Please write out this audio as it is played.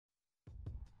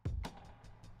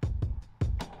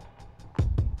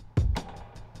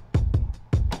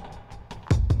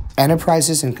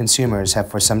Enterprises and consumers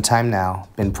have for some time now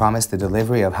been promised the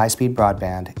delivery of high-speed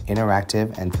broadband,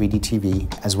 interactive and 3D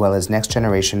TV, as well as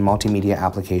next-generation multimedia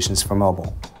applications for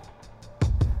mobile.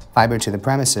 Fiber to the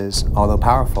premises, although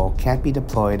powerful, can't be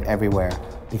deployed everywhere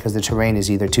because the terrain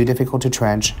is either too difficult to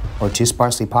trench or too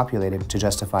sparsely populated to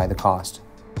justify the cost.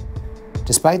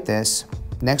 Despite this,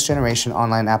 next-generation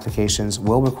online applications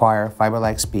will require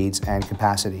fiber-like speeds and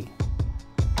capacity.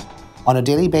 On a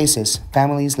daily basis,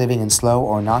 families living in slow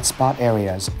or not-spot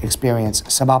areas experience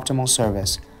suboptimal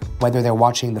service, whether they're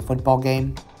watching the football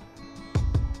game,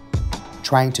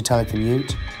 trying to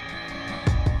telecommute,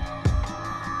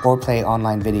 or play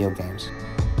online video games.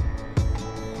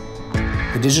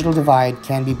 The digital divide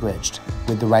can be bridged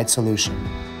with the right solution,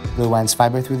 Bluwan's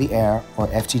Fiber through the Air, or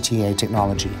FTTA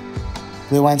technology.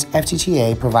 Bluwan's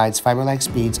FTTA provides fiber-like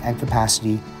speeds and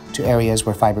capacity to areas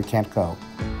where fiber can't go,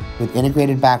 with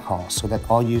integrated backhaul so that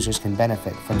all users can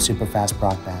benefit from super-fast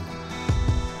broadband.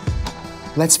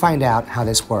 Let's find out how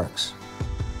this works.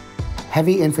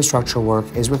 Heavy infrastructure work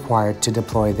is required to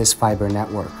deploy this fiber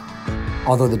network.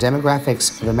 Although the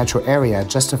demographics of a metro area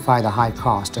justify the high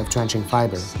cost of trenching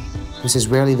fiber, this is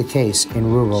rarely the case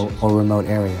in rural or remote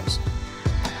areas.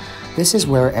 This is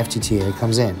where FTTA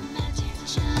comes in.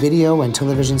 Video and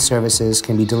television services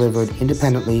can be delivered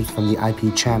independently from the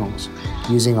IP channels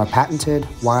using our patented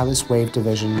wireless wave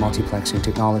division multiplexing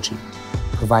technology,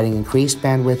 providing increased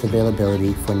bandwidth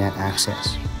availability for net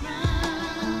access.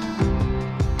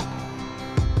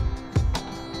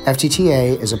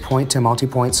 FTTA is a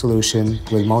point-to-multipoint solution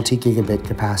with multi-gigabit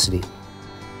capacity.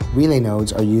 Relay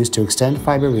nodes are used to extend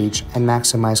fiber reach and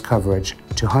maximize coverage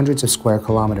to hundreds of square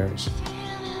kilometers.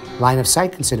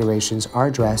 Line-of-sight considerations are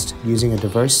addressed using a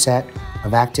diverse set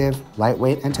of active,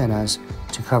 lightweight antennas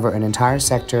to cover an entire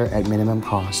sector at minimum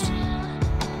cost.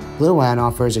 Bluwan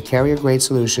offers a carrier-grade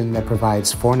solution that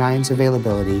provides 4 nines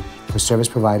availability for service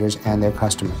providers and their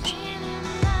customers.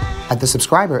 At the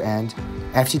subscriber end,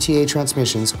 FTTA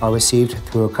transmissions are received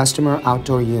through a customer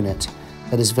outdoor unit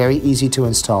that is very easy to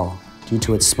install due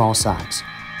to its small size.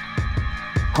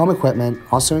 Home equipment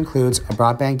also includes a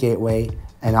broadband gateway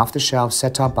and off-the-shelf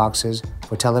set-top boxes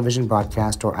for television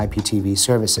broadcast or IPTV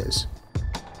services.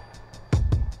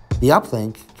 The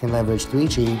uplink can leverage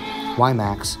 3G,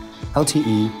 WiMAX,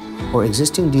 LTE, or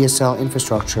existing DSL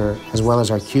infrastructure, as well as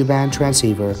our Q-band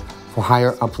transceiver for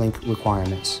higher uplink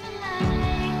requirements.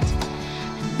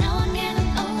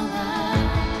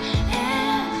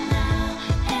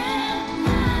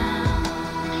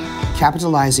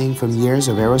 Capitalizing from years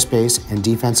of aerospace and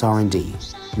defense R&D,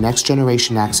 next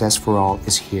generation access for all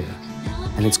is here,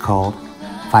 and it's called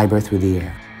Fiber through the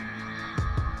Air.